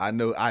 Wait, I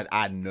know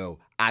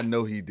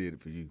he did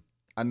it for you.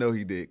 I know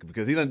he did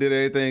because he done did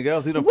everything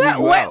else. He done flew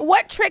you out.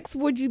 What tricks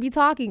would you be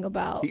talking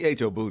about? He ate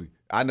your booty.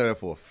 I know that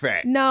for a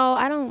fact. No,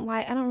 I don't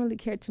really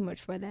care too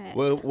much for that.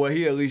 Well,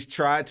 he at least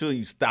tried to, and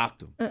you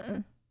stopped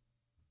him.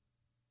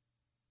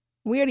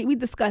 We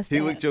discussed that.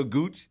 He licked your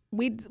gooch.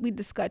 We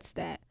discussed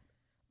that.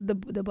 The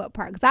butt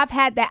part, because I've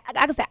had that.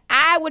 Like I said,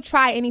 I would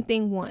try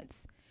anything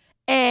once,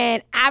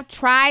 and I've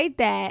tried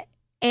that,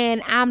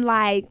 and I'm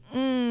like,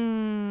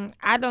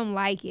 I don't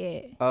like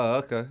it. Oh,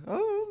 okay.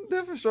 Oh,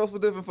 different strokes for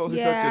different folks.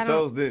 Yeah, He sucked your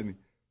toes, didn't he?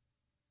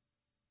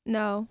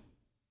 No.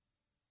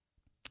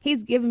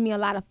 He's giving me a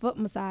lot of foot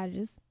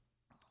massages.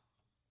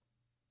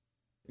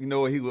 You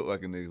know what? He looked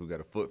like a nigga who got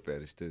a foot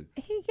fetish too.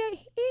 He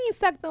ain't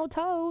sucked no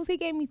toes. He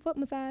gave me foot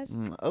massage.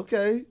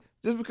 Okay.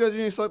 Just because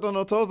you ain't sucked on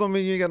no toes don't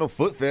mean you ain't got no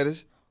foot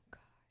fetish.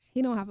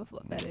 He don't have a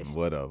foot fetish.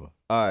 Whatever.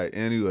 All right.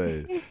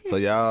 Anyway, so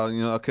y'all,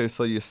 okay.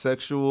 So your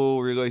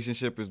sexual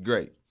relationship is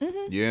great.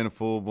 You're in a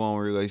full blown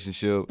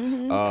relationship.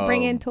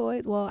 Bring in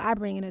toys. Well, I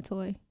bring in a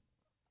toy.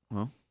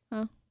 Huh?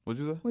 What'd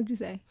you say? What'd you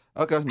say?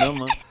 Okay, never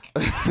mind.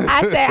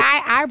 I said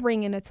I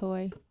bring in a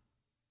toy.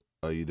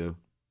 Oh, you do?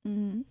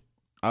 Mm-hmm.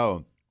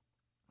 Oh,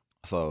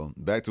 so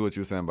back to what you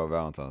were saying about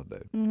Valentine's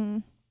Day. Mm-hmm.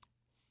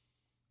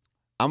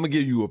 I'm gonna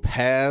give you a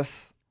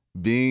pass,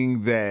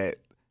 being that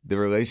the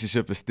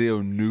relationship is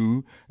still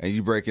new and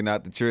you breaking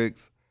out the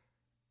tricks.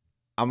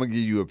 I'm gonna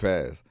give you a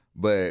pass,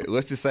 but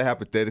let's just say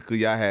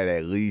hypothetically, I had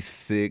at least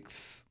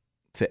 6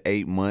 to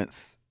 8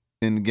 months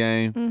in the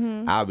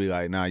game. I'll be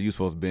like, nah, you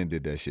supposed to been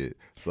did that shit.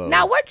 So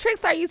Now, what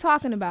tricks are you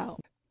talking about?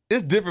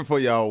 it's different for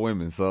y'all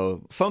women.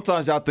 So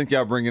sometimes y'all think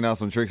y'all bringing out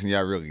some tricks and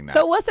y'all really not.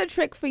 So what's a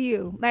trick for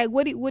you? Like,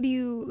 what do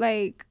you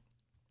like?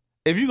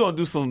 If you gonna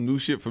do some new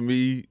shit for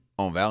me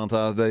on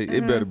Valentine's Day,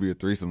 it better be a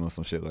threesome or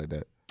some shit like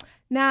that.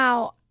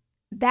 Now,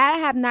 that I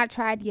have not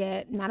tried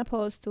yet. Not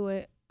opposed to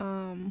it.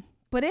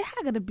 But it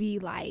had to be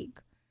like,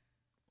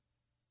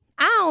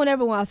 I don't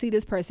ever want to see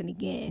this person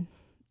again.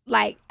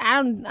 Like,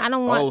 I don't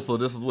want. Oh, so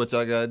this is what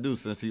y'all gotta do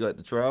since you like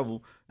to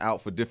travel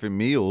out for different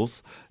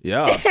meals.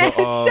 Yeah. So,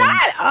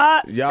 Shut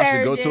up, y'all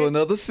should go to Sturgis.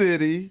 another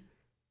city,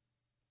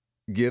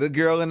 get a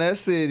girl in that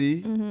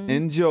city,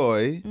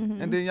 enjoy,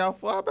 and then y'all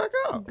fly back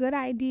out. Good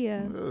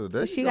idea. Yeah, there But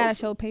you she go. gotta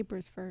show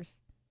papers first.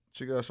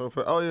 She gotta show.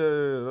 Oh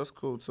yeah, that's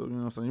cool too. You know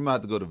what I'm saying? You might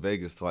have to go to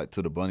Vegas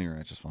to the Bunny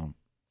Ranch or something.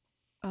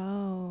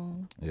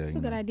 Oh, Yeah, that's you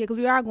a good know. idea because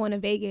we are going to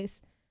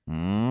Vegas.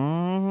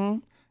 Mm-hmm.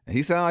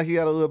 He sound like he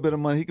got a little bit of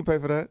money. He can pay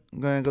for that.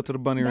 Go ahead and go to the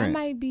Bunny That Ranch.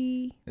 might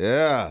be.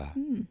 Yeah.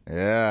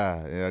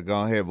 Yeah.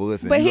 Go ahead. But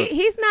listen. But you look-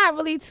 he's not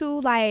really too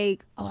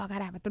like, oh, I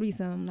gotta have a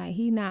threesome. Like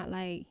he not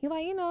like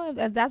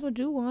if that's what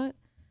you want.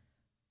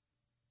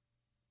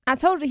 I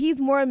told you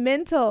he's more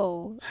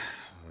mental.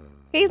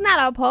 He's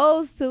not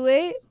opposed to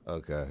it.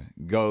 Okay.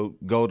 Go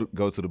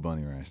to the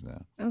Bunny Ranch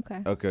now.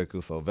 Okay. Okay,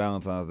 cool. So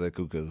Valentine's Day,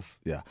 cool. Cause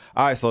yeah.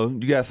 All right. So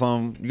you got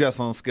some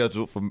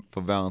scheduled for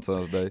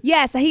Valentine's Day.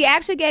 Yeah, so he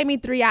actually gave me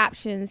 3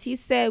 options. He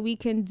said we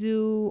can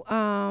do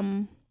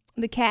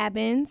the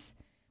cabins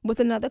with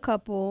another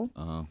couple.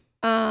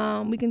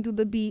 We can do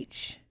the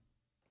beach.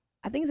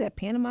 I think it's at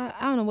Panama.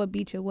 I don't know what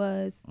beach it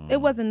was. It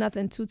wasn't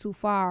nothing too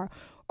far.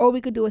 Or we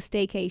could do a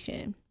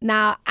staycation.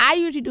 Now, I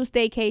usually do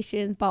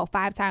staycations about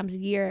 5 times a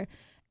year.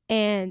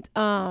 And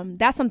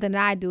that's something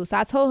that I do. So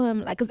I told him,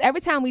 like, because every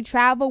time we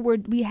travel,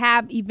 we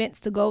have events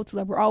to go to.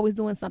 Like, we're always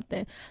doing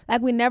something.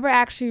 Like, we never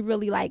actually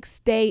really, like,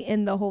 stay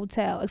in the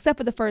hotel, except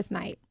for the first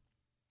night.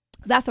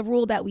 Because that's a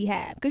rule that we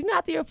have. Because,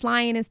 after you're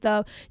flying and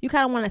stuff, you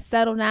kind of want to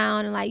settle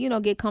down and, like,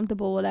 get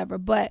comfortable, whatever.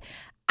 But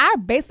I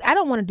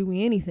don't want to do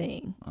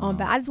anything.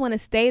 I just want to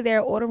stay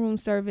there, order room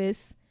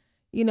service,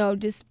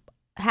 just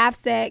have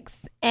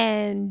sex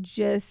and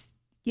just,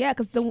 yeah,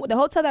 because the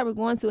hotel that we're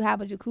going to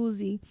have a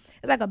jacuzzi.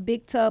 It's like a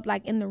big tub,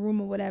 like in the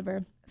room or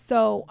whatever.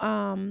 So,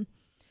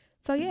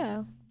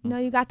 yeah,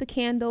 you got the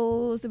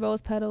candles, the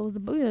rose petals,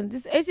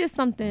 it's just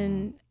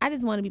something. I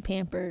just want to be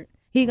pampered.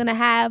 He gonna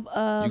have.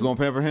 You gonna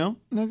pamper him,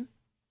 nigga?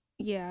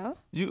 Yeah.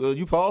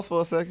 You pause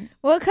for a second.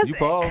 Well, cause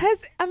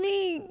I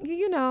mean,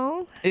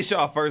 it's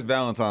your first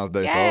Valentine's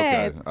Day,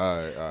 yes. So okay, all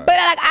right. But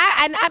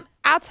like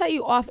I'll tell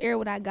you off air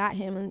what I got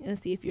him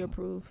and see if you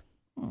approve.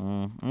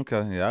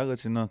 Okay, yeah, I'll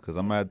let you know because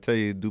I might tell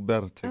you to do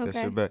better. Take that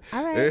shit back.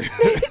 All right.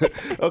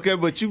 Okay,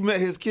 but you met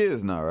his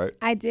kids now, right?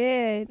 I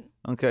did.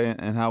 Okay,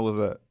 and how was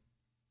that?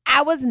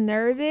 I was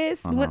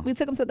nervous. We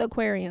took him to the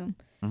aquarium,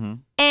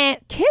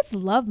 and kids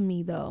love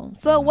me though.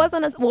 So it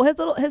wasn't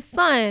his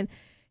son.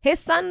 His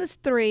son is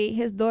 3.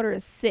 His daughter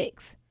is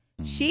 6.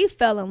 She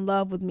fell in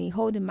love with me,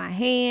 holding my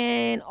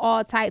hand,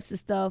 all types of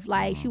stuff.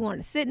 Like she wanted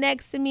to sit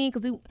next to me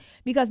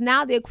because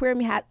now the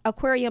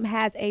aquarium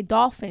has a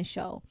dolphin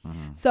show.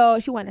 So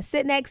she wanted to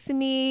sit next to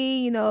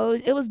me.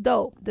 It was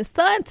dope. The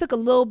son took a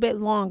little bit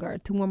longer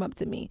to warm up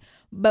to me,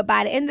 but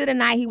by the end of the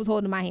night, he was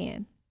holding my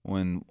hand.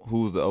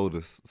 Who's the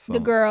oldest son? The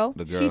girl.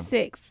 She's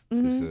 6.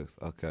 She's 6.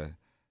 Okay.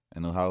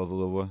 And how was the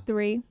little boy?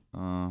 3.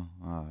 I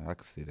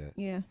can see that.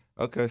 Yeah.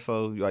 Okay,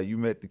 so you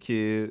met the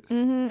kids.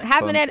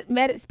 Haven't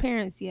met his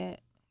parents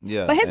yet.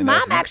 Yeah. But his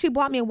mom actually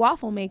bought me a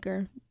waffle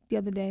maker the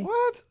other day.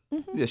 What?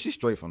 Yeah, she's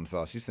straight from the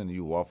South. She's sending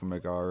you a waffle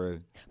maker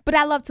already. But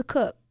I love to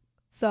cook,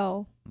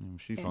 so.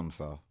 She's from the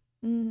South.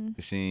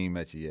 Cause she ain't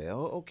met you yet.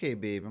 Oh, okay,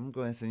 baby. I'm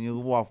going to send you a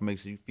waffle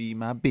maker so you feed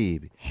my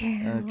baby.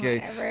 Okay.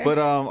 Whatever. But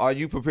are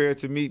you prepared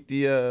to meet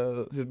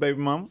his baby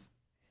mamas?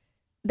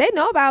 They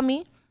know about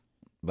me.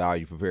 But are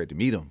you prepared to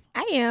meet them?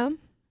 I am.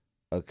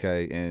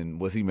 Okay, and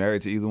was he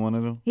married to either one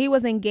of them? He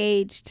was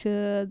engaged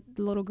to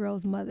the little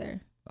girl's mother.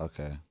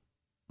 Okay.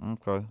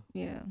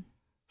 Yeah.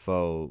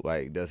 So,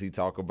 like, does he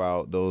talk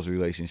about those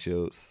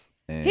relationships?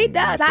 And He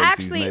does. mistakes I he's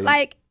actually made?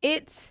 like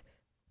it's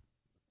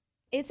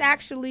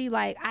actually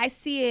like I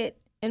see it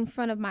in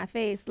front of my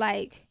face.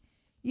 Like,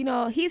 he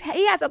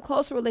has a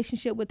closer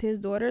relationship with his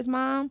daughter's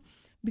mom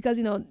because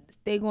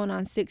they going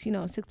on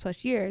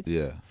 6+ years.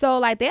 Yeah. So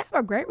like they have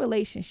a great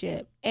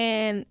relationship,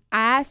 and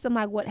I asked him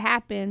like what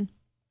happened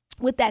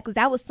with that, because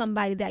that was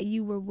somebody that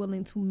you were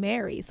willing to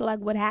marry. So like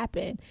what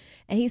happened?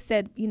 And he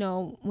said,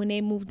 when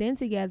they moved in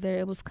together,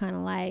 it was kind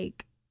of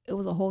like it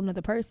was a whole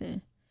nother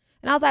person.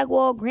 And I was like,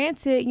 well,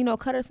 granted,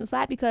 cut her some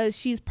slack because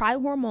she's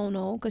probably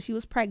hormonal because she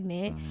was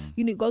pregnant.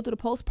 You need to go through the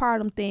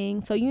postpartum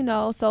thing. So,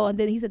 and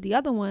then he said the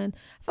other one,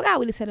 I forgot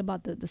what he said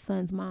about the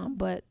son's mom.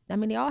 But, I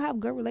mean, they all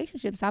have good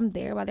relationships. I'm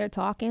there while they're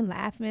talking,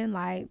 laughing,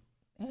 like,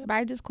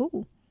 everybody just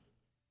cool.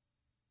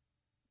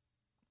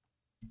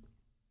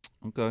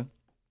 Okay.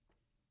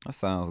 That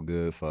sounds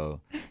good.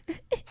 So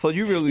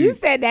you really... You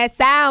said that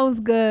sounds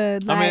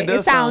good. Like, I mean,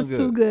 it sounds good.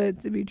 too good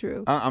to be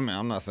true. I mean,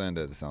 I'm not saying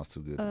that it sounds too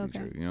good to be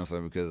true. You know what I'm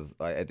saying? Because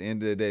like at the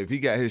end of the day, if he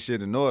got his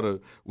shit in order,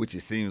 which it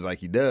seems like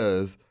he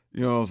does,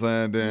 you know what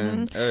I'm saying?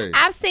 Then hey,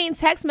 I've seen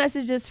text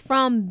messages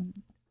from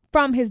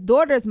his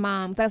daughter's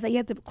mom. Like I said, he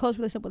has a close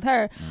relationship with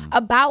her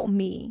about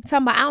me.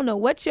 Talking about, I don't know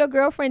what your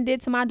girlfriend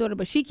did to my daughter,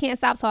 but she can't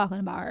stop talking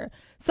about her.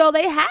 So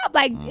they have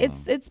like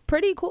it's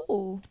pretty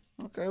cool.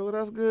 Okay, well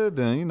that's good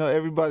then.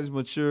 Everybody's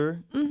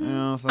mature. You know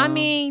what I'm saying? I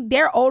mean,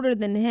 they're older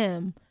than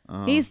him.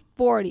 He's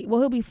 40. Well,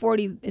 he'll be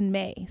 40 in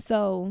May.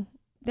 So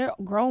they're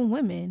grown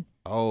women.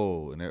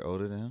 Oh, and they're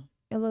older than him?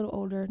 A little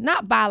older.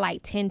 Not by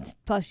like 10+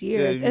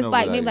 years. Yeah, it's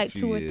like maybe a like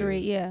few 2 or years. 3.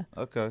 Yeah.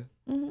 Okay.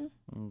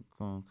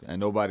 Okay. And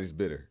nobody's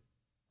bitter.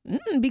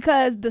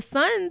 Because the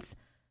son's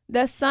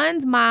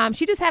mom,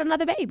 she just had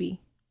another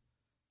baby.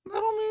 That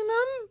don't mean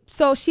nothing.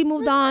 So she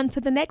moved on to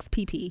the next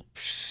PP.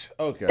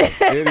 Okay.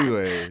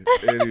 Anyways.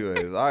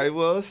 All right.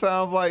 Well, it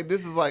sounds like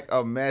this is like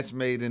a match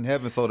made in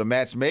heaven. So the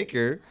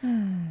matchmaker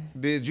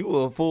did you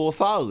a full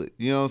solid.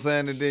 You know what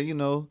I'm saying? And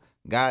then,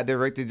 God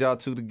directed y'all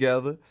two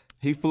together.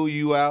 He flew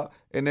you out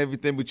and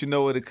everything, but you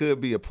know what? It could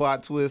be a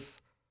plot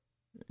twist.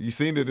 You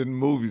seen it in the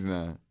movies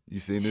now. You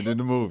seen it in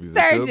the movies.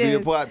 It could be a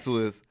plot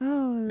twist.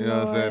 Oh, You know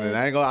what I'm saying? And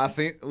I ain't gonna,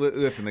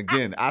 listen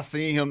again, I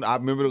seen him, I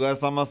remember the last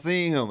time I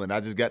seen him, and I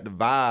just got the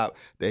vibe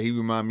that he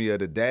remind me of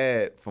the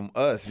dad from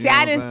Us. See,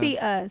 I didn't see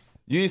Us.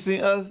 You ain't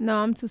seen Us? No,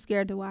 I'm too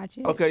scared to watch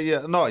it. Okay,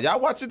 yeah. No, y'all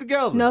watch it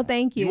together. No,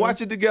 thank you. You watch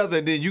it together,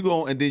 and then you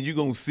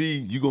gonna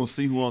see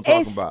who I'm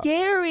talking about. It's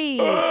scary.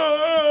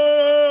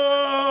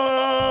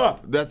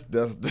 That's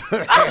Oh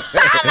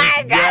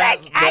my God,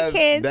 I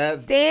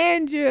can't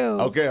stand you.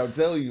 Okay, I'm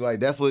telling you, like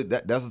that's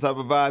the type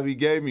of vibe he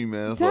gave me,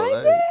 man. So,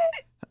 Does it?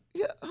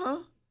 Yeah, huh?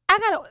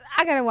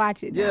 I gotta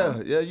watch it. Yeah,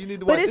 now. yeah, you need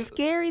to watch it. But it's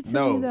scary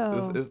to me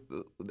though. It's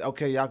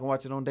okay, y'all can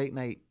watch it on date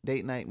night,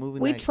 movie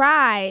night. We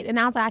tried, and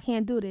I was like, I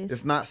can't do this.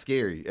 It's not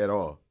scary at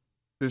all.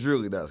 It's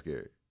really not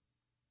scary.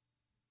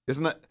 It's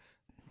not.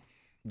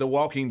 The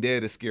Walking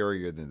Dead is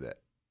scarier than that.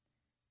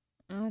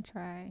 I'll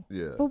try.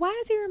 Yeah. But why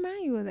does he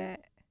remind you of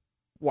that?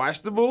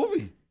 Watch the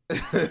movie.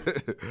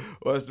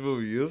 Watch the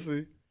movie. You'll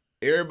see.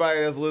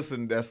 Everybody that's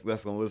listening, that's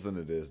gonna listen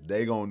to this,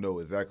 they gonna know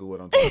exactly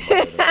what I'm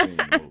talking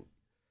about.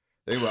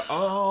 They be like,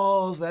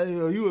 oh,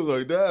 so you look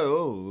like that.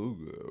 Oh,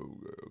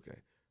 okay.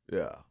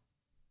 Yeah.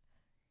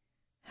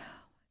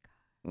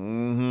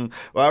 Mm-hmm.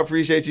 Well, I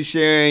appreciate you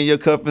sharing your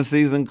cuffing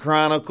season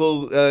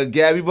chronicle,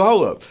 Gabby. But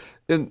hold up.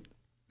 And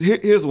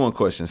here's one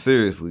question,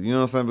 seriously. You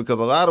know what I'm saying? Because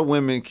a lot of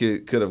women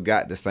could have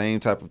got the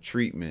same type of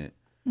treatment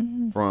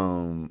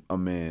from a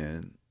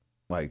man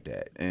like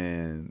that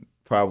and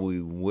probably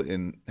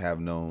wouldn't have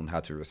known how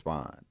to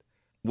respond.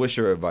 What's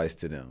your advice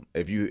to them?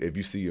 If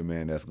you see your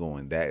man that's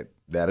going that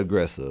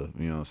aggressive,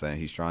 you know what I'm saying?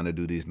 He's trying to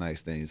do these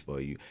nice things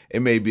for you.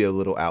 It may be a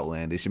little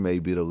outlandish. It may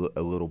be a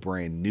little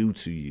brand new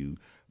to you.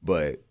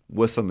 But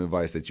what's some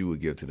advice that you would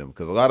give to them?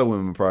 Because a lot of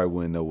women probably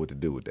wouldn't know what to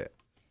do with that.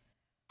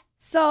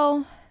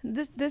 So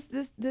this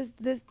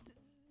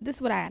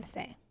is what I gotta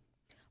say.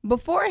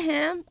 Before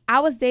him, I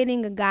was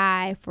dating a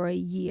guy for a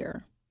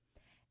year.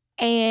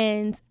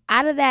 And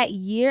out of that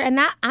year, and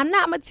I'm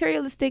not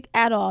materialistic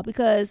at all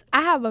because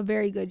I have a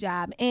very good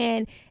job.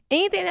 And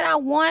anything that I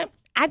want,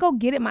 I go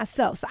get it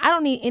myself. So I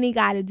don't need any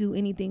guy to do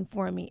anything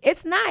for me.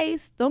 It's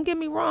nice, don't get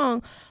me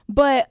wrong,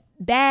 but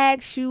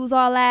bags, shoes,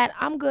 all that,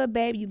 I'm good,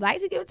 babe. You like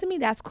to give it to me?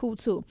 That's cool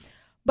too.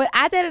 But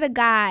I dated a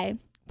guy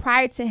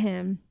prior to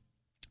him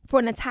for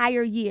an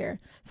entire year.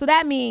 So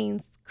that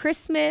means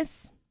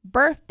Christmas,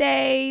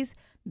 birthdays,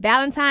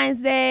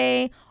 Valentine's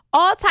Day,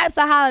 all types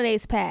of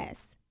holidays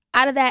passed.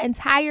 Out of that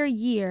entire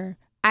year,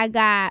 I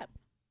got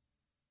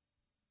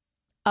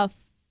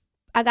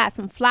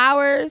some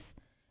flowers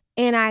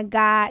and I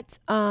got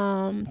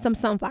some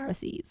sunflower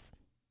seeds.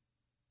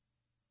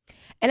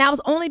 And that was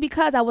only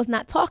because I was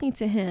not talking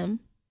to him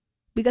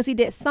because he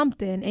did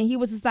something and he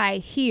was just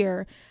like,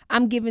 here,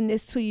 I'm giving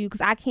this to you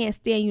because I can't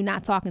stand you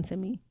not talking to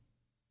me.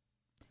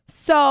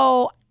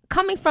 So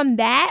coming from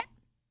that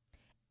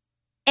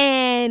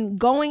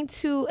and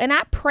and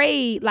I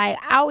prayed, like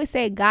I always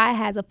say, God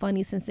has a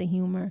funny sense of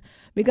humor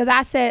because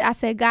I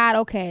said, God,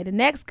 okay, the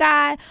next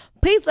guy,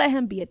 please let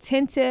him be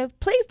attentive.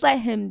 Please let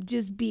him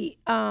just be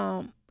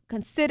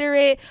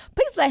considerate.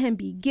 Please let him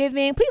be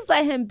giving. Please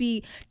let him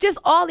be just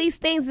all these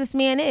things this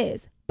man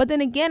is. But then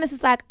again, it's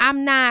just like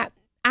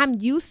I'm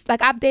used,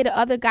 like I've dated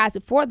other guys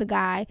before the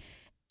guy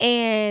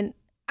and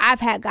I've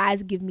had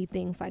guys give me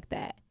things like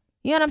that.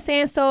 You know what I'm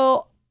saying?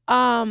 So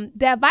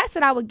the advice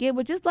that I would give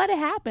would just let it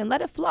happen,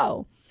 let it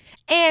flow.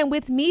 And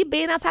with me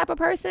being that type of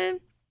person,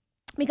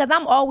 because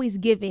I'm always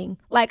giving,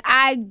 like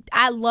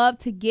I love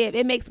to give.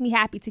 It makes me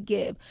happy to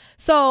give.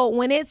 So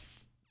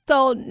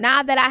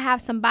now that I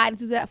have somebody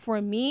to do that for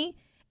me,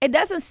 it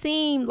doesn't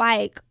seem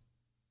like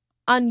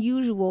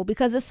unusual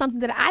because it's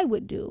something that I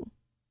would do.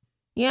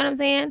 You know what I'm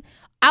saying?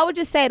 I would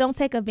just say don't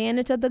take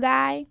advantage of the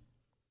guy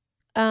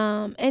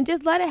and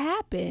just let it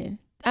happen.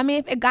 I mean,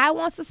 if a guy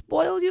wants to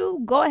spoil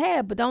you, go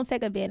ahead, but don't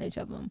take advantage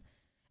of him.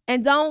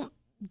 And don't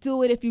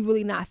do it if you're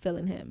really not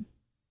feeling him.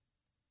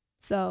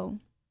 So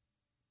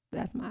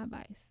that's my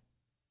advice.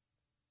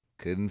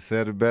 Couldn't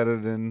said it better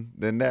than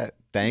that.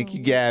 Thank you,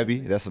 Gabby.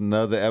 That's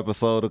another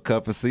episode of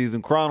Cuffing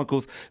Season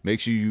Chronicles. Make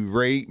sure you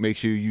rate, make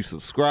sure you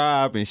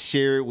subscribe, and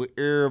share it with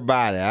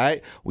everybody, all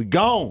right? We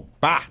gone.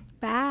 Bye.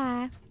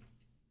 Bye.